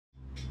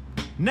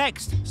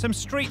Next, some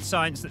street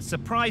science that's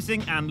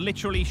surprising and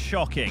literally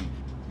shocking.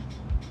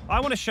 I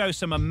want to show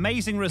some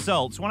amazing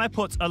results when I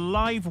put a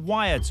live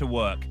wire to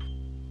work.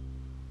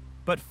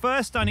 But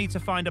first I need to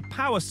find a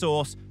power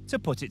source to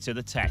put it to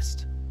the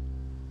test.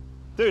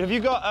 Dude, have you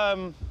got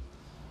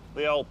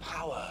the old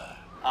power?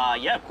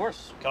 Yeah, of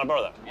course. Can I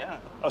borrow that? Yeah.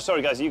 Oh,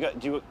 sorry guys, you carry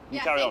on. You. You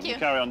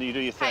carry on. You do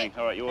your thing.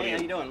 Hi. All right, you order. Hey,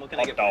 how you doing? What can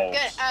I get for dogs.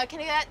 Good.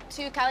 Can I get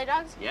 2 Cali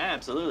dogs? you? Yeah,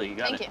 absolutely. You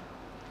got Thank it. you.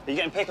 Are you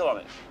getting pickle on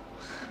it?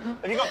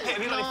 Have you got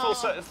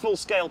any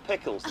full-scale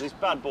pickles? These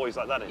bad boys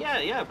like that.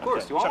 Yeah, of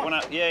course. Okay. You want Check one?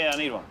 one out. Yeah, I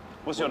need one.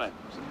 What's your name?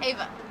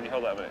 Ava. Can you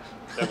hold that a minute?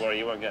 Don't worry,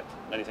 you won't get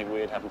anything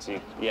weird happen to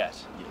you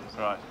yet. Yes.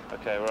 Right.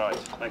 Okay. Right.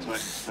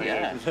 Thanks, mate.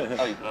 Yeah.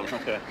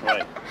 Okay.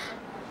 Right.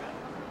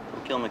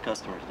 I'm killing my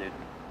customers, dude.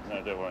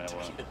 No, don't worry. I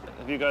won't.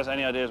 Have you guys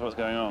any ideas what's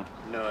going on?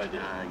 No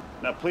idea.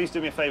 Now, please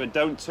do me a favor.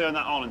 Don't turn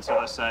that on until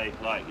I say,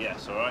 like,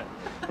 yes, all right?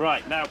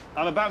 Right, now,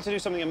 I'm about to do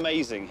something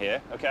amazing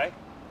here, okay?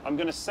 I'm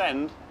going to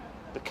send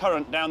the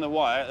current down the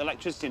wire,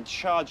 electricity, and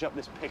charge up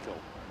this pickle.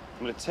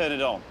 I'm going to turn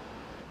it on.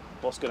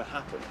 What's going to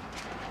happen?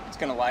 It's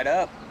gonna light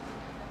up.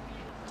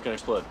 It's gonna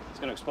explode. It's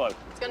going to explode.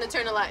 It's gonna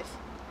turn alive.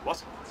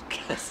 What?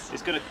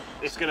 It's going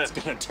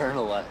to Turn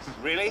a light.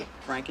 Really?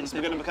 Frankenstein.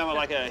 It's going to become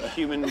like a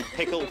human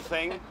pickle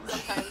thing?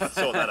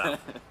 Sort that out.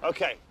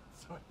 Okay.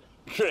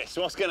 Chris,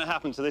 what's going to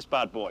happen to this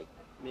bad boy?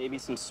 Maybe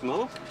some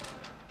smoke?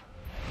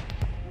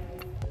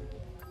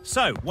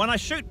 So, when I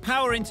shoot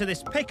power into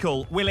this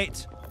pickle, will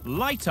it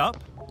light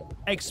up,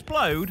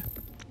 explode,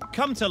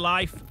 come to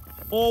life,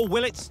 or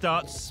will it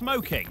start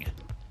smoking?